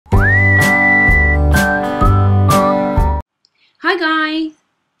Hi guys!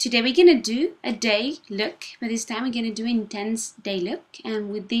 Today we're gonna do a day look, but this time we're gonna do an intense day look, and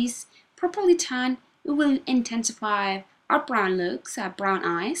with this purpley tone it will intensify our brown looks, our brown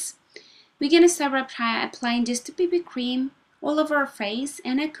eyes. We're gonna start by applying just a BB cream all over our face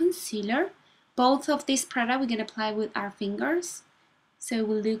and a concealer. Both of these products we're gonna apply with our fingers, so it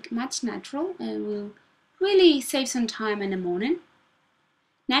will look much natural and will really save some time in the morning.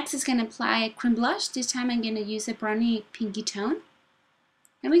 Next is going to apply a cream blush. This time I'm going to use a brownie pinky tone.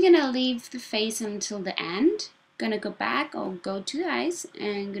 And we're going to leave the face until the end. Going to go back or go to the eyes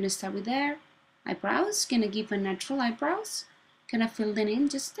and going to start with their eyebrows. Going to give a natural eyebrows. Going to fill them in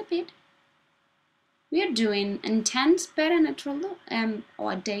just a bit. We are doing intense but a natural look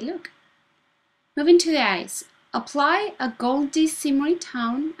or a day look. Moving to the eyes. Apply a goldy shimmery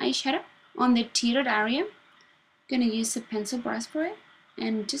tone eyeshadow on the teared area. Going to use a pencil brush for it.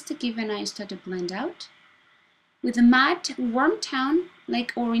 And just to give a nice touch to blend out. With a matte warm tone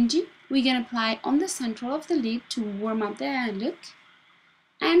like orangey, we're going to apply on the center of the lid to warm up the look,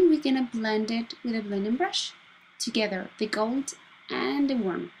 and we're going to blend it with a blending brush together, the gold and the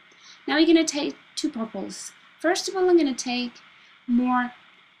warm. Now we're going to take two purples. First of all, I'm going to take more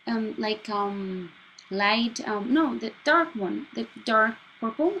the dark one, the dark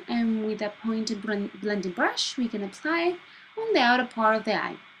purple, and with a pointed blending brush we can apply on the outer part of the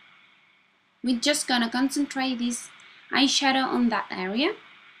eye. We're just gonna concentrate this eyeshadow on that area.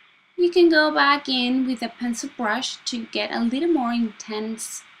 You can go back in with a pencil brush to get a little more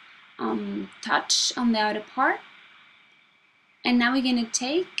intense touch on the outer part. And now we're gonna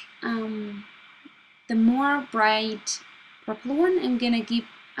take the more bright purple one and gonna give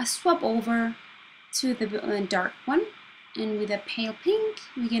a swap over to the dark one. And with a pale pink,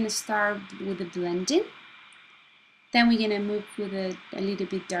 we're gonna start with the blending. Then we're gonna move with a little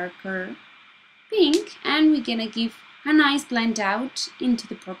bit darker pink, and we're gonna give a nice blend out into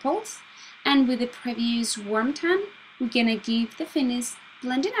the purples. And with the previous warm tone, we're gonna give the finish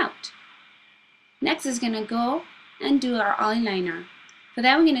blending out. Next is gonna go and do our eyeliner. For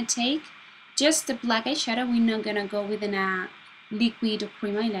that, we're gonna take just the black eyeshadow. We're not gonna go with a liquid or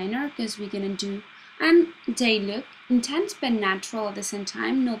cream eyeliner because we're gonna do a day look, intense but natural at the same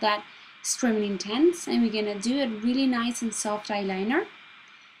time, not that extremely intense. And we're gonna do a really nice and soft eyeliner.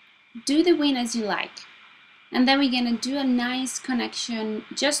 Do the wing as you like, and then we're gonna do a nice connection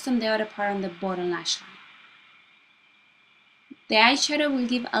just on the other part on the bottom lash line. The eyeshadow will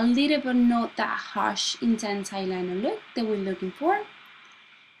give a little bit not that harsh intense eyeliner look that we're looking for.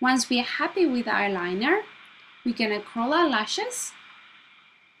 Once we are happy with our eyeliner, we're gonna curl our lashes,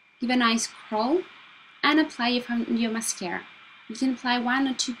 give a nice curl, and apply your mascara. You can apply 1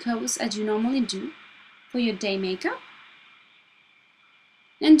 or 2 coats as you normally do for your day makeup.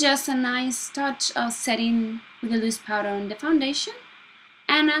 And just a nice touch of setting with a loose powder on the foundation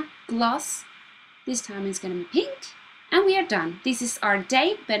and a gloss. This time it's going to be pink. And we are done. This is our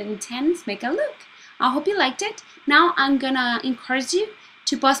day but intense makeup look. I hope you liked it. Now I'm going to encourage you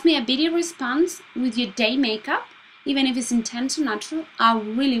to post me a video response with your day makeup. Even if it's intense or natural, I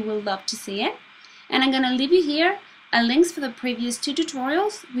really would love to see it. And I'm going to leave you here links for the previous 2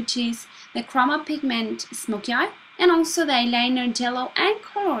 tutorials, which is the Chroma Pigment Smoky Eye and also the eyeliner yellow and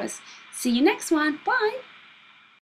colors. See you next one. Bye!